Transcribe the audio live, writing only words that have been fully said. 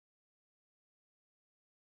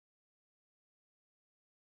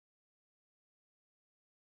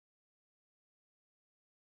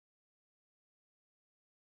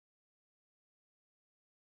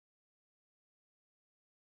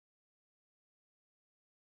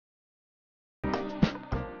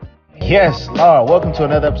Yes, Lord. Welcome to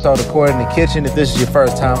another episode of Cord in the Kitchen. If this is your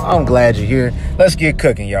first time, I'm glad you're here. Let's get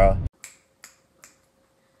cooking, y'all.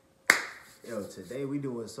 Yo, today we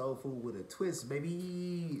doing soul food with a twist,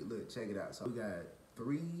 baby. Look, check it out. So we got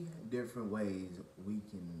 3 different ways we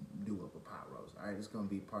can do up a pot roast. All right, it's going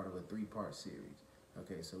to be part of a 3-part series.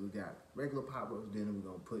 Okay, so we got regular pot roast dinner. We're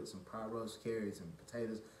going to put some pot roast, carrots, and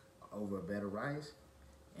potatoes over a bed of rice.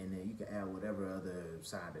 And then you can add whatever other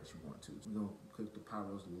side that you want to. We're going to cook the pot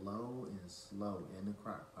roast low and slow in the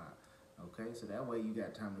crock pot. Okay, so that way you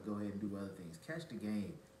got time to go ahead and do other things. Catch the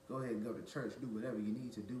game. Go ahead and go to church. Do whatever you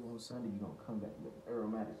need to do on Sunday. You're going to come back with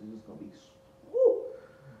aromatics. It's just going to be, woo!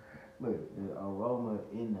 Look, the aroma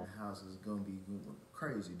in the house is going to be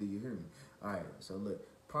crazy. Do you hear me? All right, so look.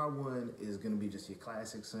 Part 1 is going to be just your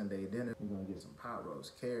classic Sunday dinner. We're going to get some pot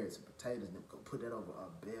roast, carrots, and potatoes, and then go put that over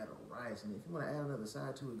a bed of rice. And if you want to add another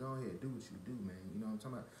side to it, go ahead. Do what you do, man. You know what I'm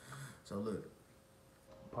talking about? So, look.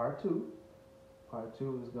 Part 2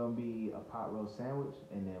 is going to be a pot roast sandwich.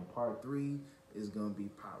 And then Part 3 is going to be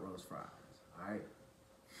pot roast fries. All right?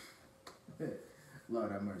 Lord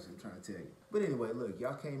have mercy, I'm trying to tell you. But anyway, look,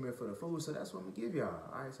 y'all came here for the food, so that's what I'm going to give y'all.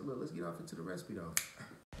 All right, so look, let's get off into the recipe, though.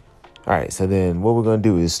 All right, so then what we're going to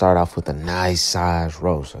do is start off with a nice size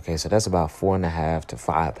roast, okay? So that's about 4.5 to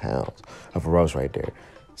 5 pounds of a roast right there.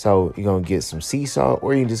 So you're going to get some sea salt,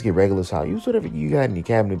 or you can just get regular salt. Use whatever you got in your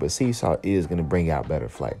cabinet, but sea salt is going to bring out better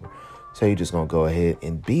flavor. So you're just going to go ahead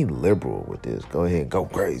and be liberal with this. Go ahead and go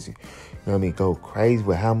crazy. You know what I mean? Go crazy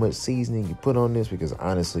with how much seasoning you put on this, because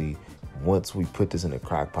honestly, once we put this in the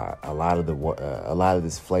crock pot, a lot of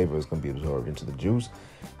this flavor is going to be absorbed into the juice.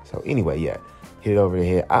 So anyway, yeah. Hit it over the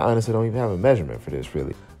head. I honestly don't even have a measurement for this,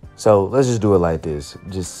 really. So let's just do it like this.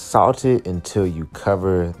 Just salt it until you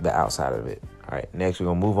cover the outside of it. All right, next we're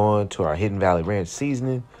going to move on to our Hidden Valley Ranch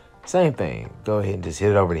seasoning. Same thing. Go ahead and just hit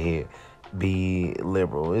it over the head. Be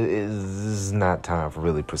liberal. It's not time for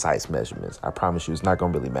really precise measurements. I promise you it's not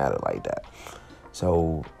going to really matter like that.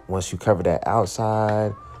 So once you cover that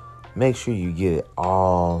outside, make sure you get it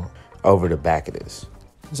all over the back of this.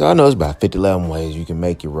 So I know it's about 11 ways you can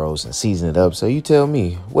make your roast and season it up. So you tell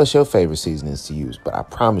me, what's your favorite seasonings to use? But I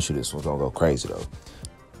promise you this one's going to go crazy, though.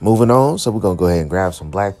 Moving on, so we're going to go ahead and grab some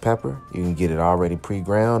black pepper. You can get it already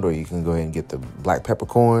pre-ground, or you can go ahead and get the black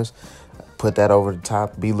peppercorns. Put that over the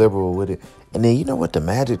top. Be liberal with it. And then you know what the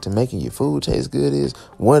magic to making your food taste good is?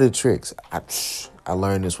 One of the tricks, I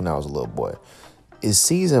learned this when I was a little boy, is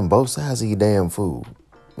season both sides of your damn food.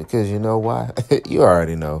 Because you know why? You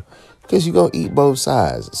already know. Because you're going to eat both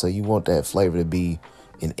sides. So you want that flavor to be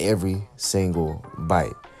in every single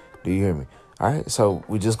bite. Do you hear me? All right. So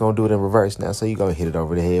we're just going to do it in reverse now. So you're going to hit it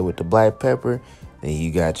over the head with the black pepper. Then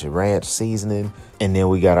you got your ranch seasoning. And then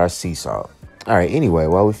we got our sea salt. All right. Anyway,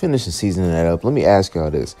 while we finish seasoning that up, let me ask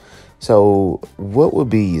y'all this. So what would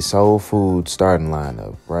be your soul food starting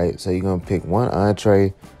lineup, right? So you're going to pick 1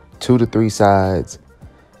 entree, 2 to 3 sides.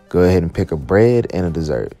 Go ahead and pick a bread and a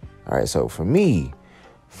dessert. All right. So for me,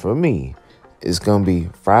 it's going to be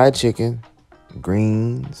fried chicken,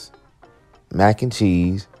 greens, mac and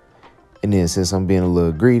cheese. And then since I'm being a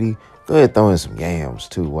little greedy, go ahead and throw in some yams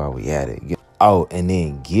too while we at it. Oh, and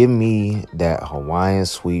then give me that Hawaiian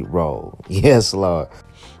sweet roll. Yes, Lord.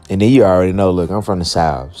 And then you already know, look, I'm from the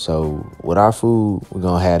South. So with our food, we're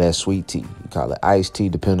going to have that sweet tea. You call it iced tea,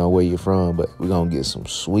 depending on where you're from. But we're going to get some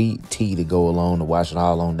sweet tea to go along to wash it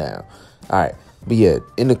all on down. All right. But yeah,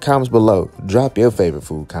 in the comments below, drop your favorite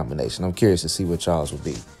food combination. I'm curious to see what y'all's would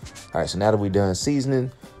be. All right, so now that we're done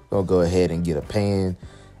seasoning, we're going to go ahead and get a pan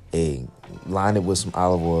and line it with some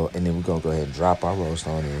olive oil. And then we're going to go ahead and drop our roast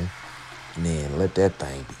on in. And then let that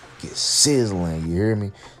thing get sizzling, you hear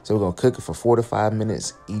me? So we're going to cook it for 4 to 5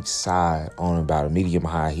 minutes each side on about a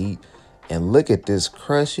medium-high heat. And look at this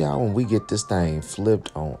crust, y'all. When we get this thing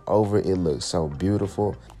flipped on over, it looks so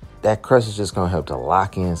beautiful. That crust is just going to help to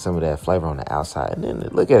lock in some of that flavor on the outside. And then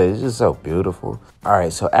look at it. It's just so beautiful. All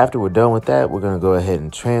right. So after we're done with that, we're going to go ahead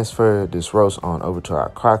and transfer this roast on over to our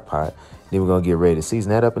crock pot. Then we're going to get ready to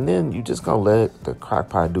season that up. And then you're just going to let the crock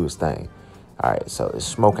pot do its thing. All right. So it's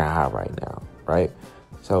smoking hot right now. Right.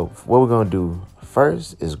 So what we're going to do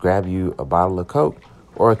first is grab you a bottle of Coke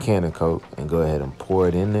or a can of Coke and go ahead and pour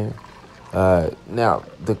it in there. Now,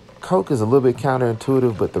 the Coke is a little bit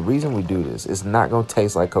counterintuitive, but the reason we do this, it's not going to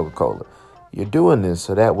taste like Coca-Cola. You're doing this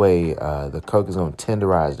so that way the Coke is going to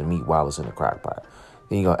tenderize the meat while it's in the crock pot.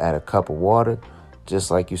 Then you're going to add a cup of water,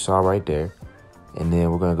 just like you saw right there. And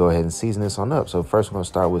then we're going to go ahead and season this on up. So first we're going to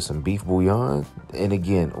start with some beef bouillon. And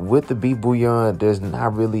again, with the beef bouillon, there's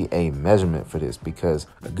not really a measurement for this because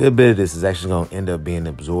a good bit of this is actually going to end up being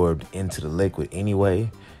absorbed into the liquid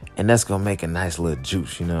anyway. And that's going to make a nice little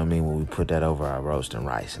juice, you know what I mean, when we put that over our roast and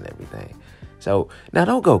rice and everything. So now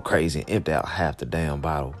don't go crazy and empty out half the damn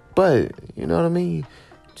bottle. But, you know what I mean?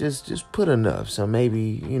 Just put enough. So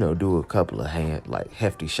maybe, you know, do a couple of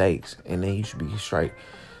hefty shakes and then you should be straight.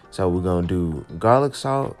 So we're going to do garlic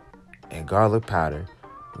salt and garlic powder.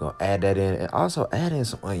 We're going to add that in and also add in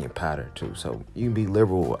some onion powder too. So you can be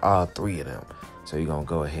liberal with all three of them. So you're going to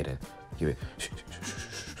go ahead and give it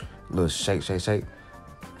a little shake, shake, shake.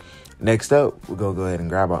 Next up, we're going to go ahead and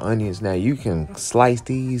grab our onions. Now you can slice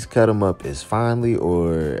these, cut them up as finely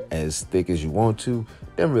or as thick as you want to.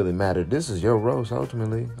 Doesn't really matter. This is your roast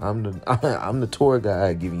ultimately. I'm the tour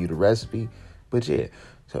guide giving you the recipe. But yeah.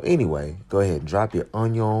 So anyway, go ahead and drop your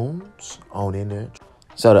onions on in there.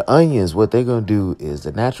 So the onions, what they're going to do is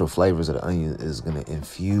the natural flavors of the onion is going to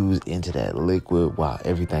infuse into that liquid while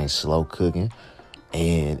everything's slow cooking.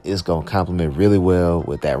 And it's going to complement really well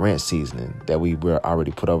with that ranch seasoning that we were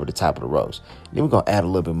already put over the top of the roast. Then we're going to add a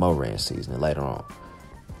little bit more ranch seasoning later on.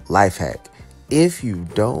 Life hack. If you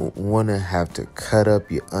don't want to have to cut up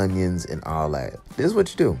your onions and all that, this is what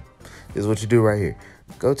you do. This is what you do right here.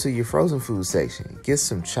 Go to your frozen food section. Get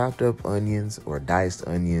some chopped up onions or diced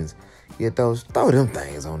onions. Get those. Throw them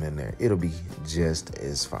things on in there. It'll be just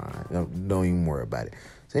as fine. Don't even worry about it.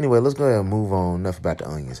 So anyway, let's go ahead and move on. Enough about the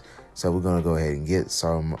onions. So we're going to go ahead and get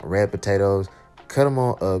some red potatoes. Cut them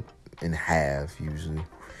all up in half usually.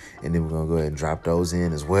 And then we're going to go ahead and drop those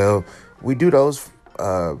in as well. We do those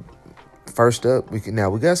first up. We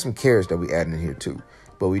got some carrots that we add in here too.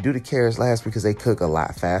 But we do the carrots last because they cook a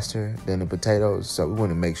lot faster than the potatoes. So we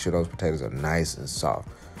want to make sure those potatoes are nice and soft.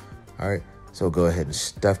 All right. So go ahead and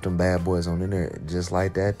stuff them bad boys on in there just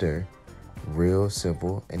like that there. Real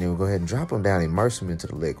simple. And then we'll go ahead and drop them down, immerse them into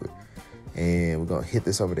the liquid. And we're going to hit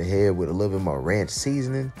this over the head with a little bit more ranch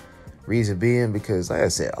seasoning. Reason being because, like I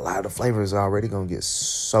said, a lot of the flavors are already going to get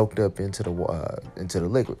soaked up into the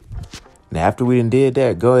liquid. Now, after we done did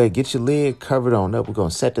that, go ahead, get your lid covered on up. We're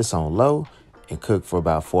going to set this on low and cook for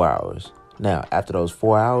about 4 hours. Now, after those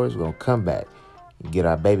 4 hours, we're going to come back and get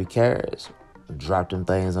our baby carrots, drop them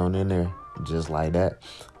things on in there just like that.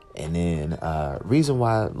 And then reason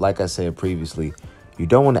why, like I said previously, you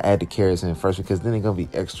don't want to add the carrots in first because then they're going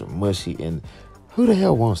to be extra mushy. And who the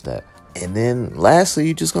hell wants that? And then lastly,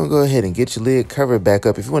 you're just going to go ahead and get your lid covered back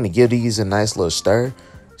up. If you want to give these a nice little stir,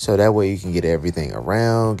 so that way you can get everything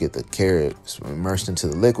around, get the carrots immersed into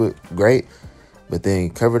the liquid, great. But then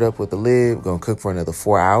cover it up with the lid. We're going to cook for another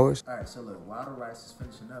 4 hours. All right, so look, while the rice is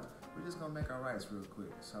finishing up, we're just going to make our rice real quick.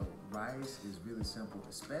 So rice is really simple,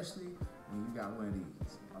 especially when you got one of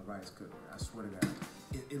these, a rice cooker. I swear to God,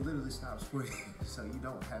 it literally stops squirting, so you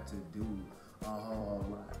don't have to do a whole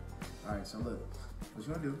lot. All right, so look, what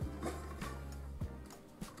you're going to do,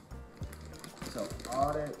 so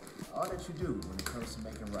all that you do when it comes to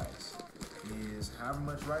making rice is however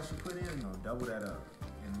much rice you put in, you're going to double that up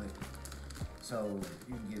in liquid. So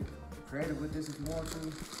you can get creative with this if you want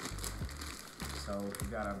to. So we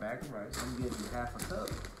got our bag of rice. I'm giving you half a cup.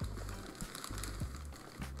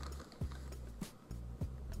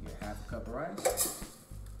 Get half a cup of rice,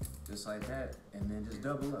 just like that, and then just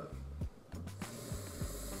double up.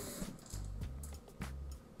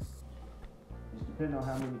 Just depending on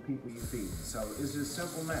how many people you feed. So it's just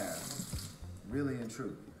simple math, really and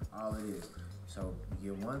truly, all it is. So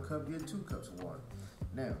you get 1 cup, get 2 cups of water.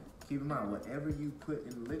 Now, keep in mind, whatever you put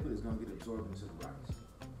in the liquid is going to get absorbed into the rice.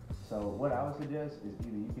 So what I would suggest is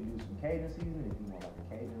either you can do some Cajun seasoning if you want like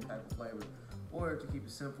a Cajun type of flavor, or to keep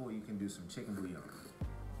it simple, you can do some chicken bouillon.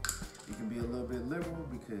 You can be a little bit liberal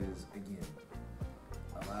because, again,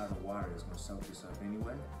 a lot of the water is going to soak this up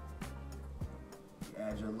anyway. You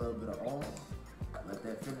add your little bit of oil, let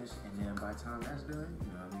that finish, and then by the time that's done,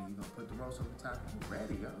 you know what I mean, you're going to put the roast on the top and you're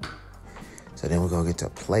ready, yo. So then we're going to get to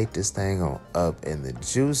plate this thing on up and the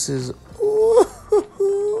juices. Ooh,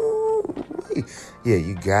 yeah,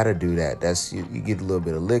 you got to do that. That's you get a little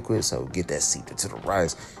bit of liquid, so get that seeped into the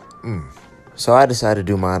rice. So I decided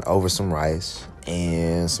to do mine over some rice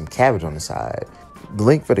and some cabbage on the side. The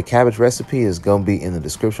link for the cabbage recipe is going to be in the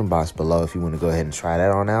description box below if you want to go ahead and try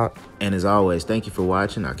that on out. And as always, thank you for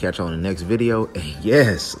watching. I'll catch you on the next video. And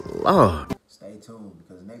yes, Lord. Stay tuned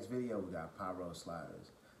because the next video we got pot roast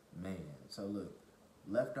sliders. Man, so look,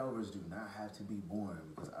 leftovers do not have to be boring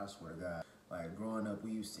because I swear to God, like growing up,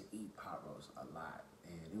 we used to eat pot roast a lot.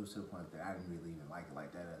 And it was to the point that I didn't really even like it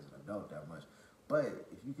like that as an adult that much. But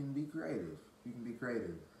if you can be creative,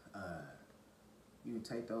 you can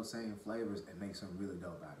take those same flavors and make something really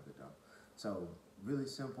dope out of it though. So really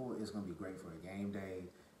simple. It's gonna be great for a game day.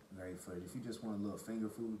 Great for if you just want a little finger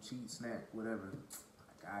food, cheat snack, whatever.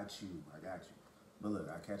 I got you. But look,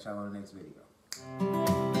 I'll catch y'all on the next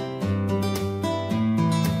video.